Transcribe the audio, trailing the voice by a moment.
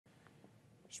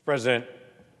Mr. President,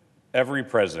 every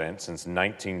president since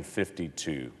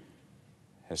 1952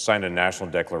 has signed a national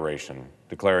declaration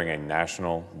declaring a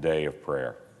National Day of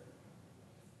Prayer.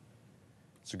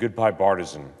 It's a good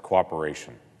bipartisan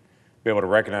cooperation. Be able to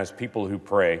recognize people who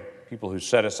pray, people who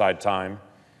set aside time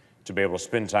to be able to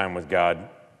spend time with God,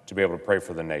 to be able to pray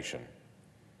for the nation.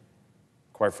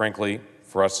 Quite frankly,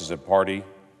 for us as a party,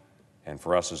 and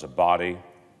for us as a body,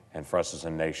 and for us as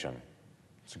a nation,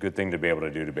 it's a good thing to be able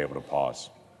to do, to be able to pause.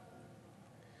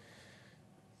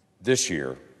 This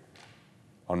year,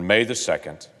 on May the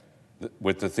 2nd,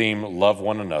 with the theme Love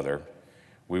One Another,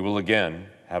 we will again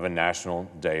have a National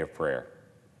Day of Prayer.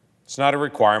 It's not a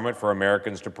requirement for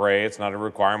Americans to pray. It's not a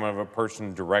requirement of a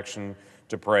person's direction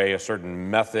to pray, a certain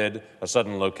method, a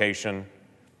certain location.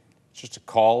 It's just a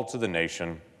call to the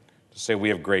nation to say we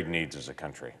have great needs as a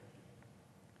country.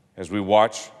 As we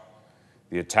watch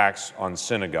the attacks on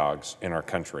synagogues in our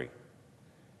country,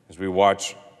 as we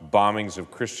watch bombings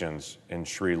of Christians in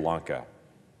Sri Lanka,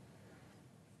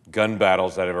 gun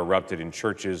battles that have erupted in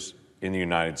churches in the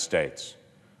United States,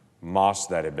 mosques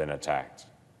that have been attacked,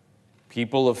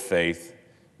 people of faith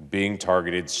being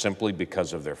targeted simply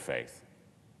because of their faith.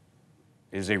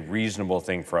 It is a reasonable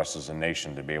thing for us as a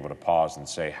nation to be able to pause and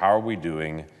say, how are we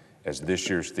doing, as this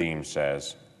year's theme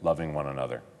says, loving one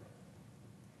another?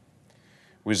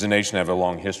 We as a nation have a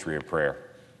long history of prayer.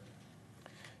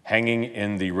 Hanging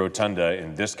in the rotunda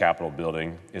in this Capitol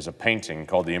building is a painting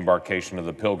called The Embarkation of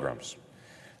the Pilgrims.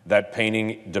 That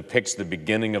painting depicts the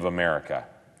beginning of America.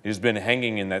 It has been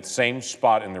hanging in that same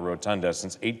spot in the rotunda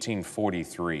since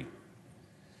 1843.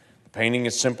 The painting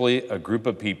is simply a group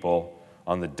of people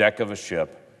on the deck of a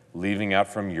ship leaving out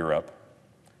from Europe,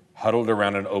 huddled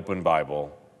around an open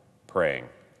Bible, praying.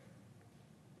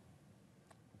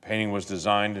 The painting was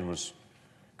designed and was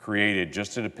created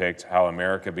just to depict how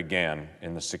America began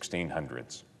in the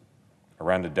 1600s,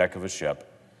 around the deck of a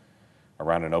ship,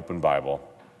 around an open Bible,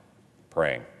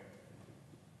 praying.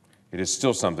 It is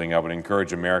still something I would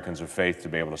encourage Americans of faith to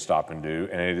be able to stop and do,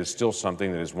 and it is still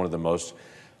something that is one of the most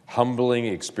humbling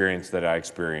experiences that I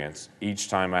experience each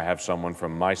time I have someone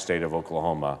from my state of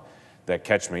Oklahoma that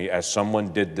catch me, as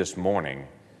someone did this morning,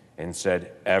 and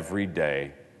said, every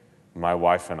day, my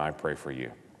wife and I pray for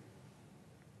you.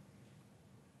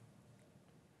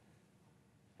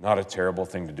 Not a terrible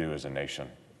thing to do as a nation,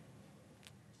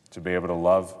 to be able to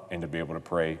love and to be able to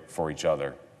pray for each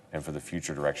other and for the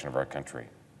future direction of our country.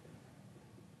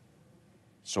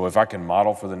 So if I can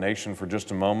model for the nation for just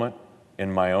a moment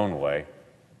in my own way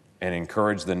and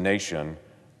encourage the nation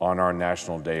on our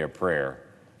National Day of Prayer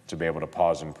to be able to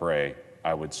pause and pray,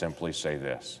 I would simply say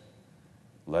this: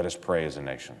 let us pray as a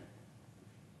nation.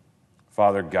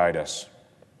 Father, guide us.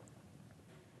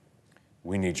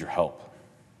 We need your help.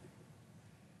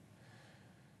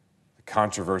 The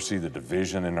controversy, the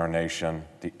division in our nation,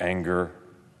 the anger,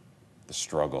 the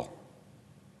struggle.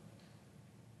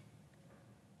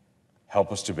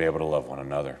 Help us to be able to love one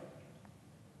another.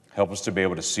 Help us to be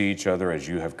able to see each other as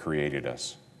you have created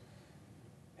us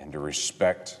and to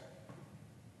respect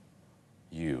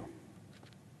you,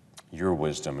 your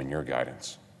wisdom and your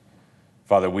guidance.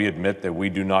 Father, we admit that we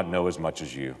do not know as much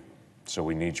as you, so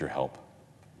we need your help.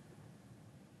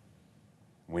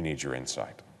 We need your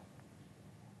insight.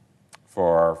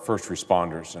 For our first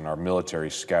responders and our military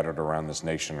scattered around this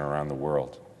nation and around the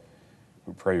world,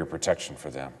 we pray your protection for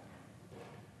them.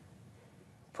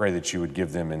 Pray that you would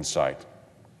give them insight,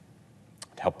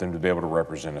 help them to be able to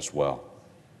represent us well.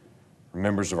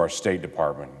 Members of our State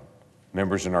Department,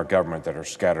 members in our government that are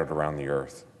scattered around the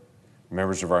earth,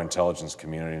 members of our intelligence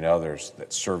community and others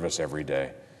that serve us every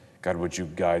day. God, would you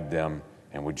guide them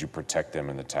and would you protect them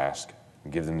in the task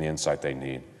and give them the insight they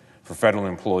need? For federal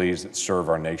employees that serve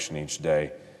our nation each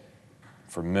day,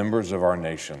 for members of our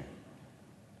nation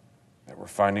that we're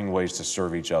finding ways to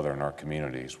serve each other in our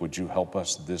communities, would you help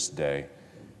us this day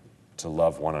to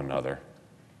love one another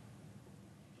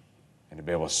and to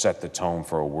be able to set the tone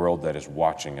for a world that is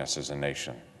watching us as a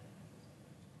nation.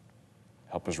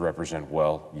 Help us represent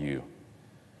well you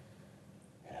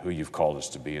and who you've called us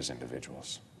to be as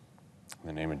individuals. In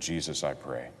the name of Jesus, I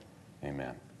pray.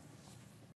 Amen.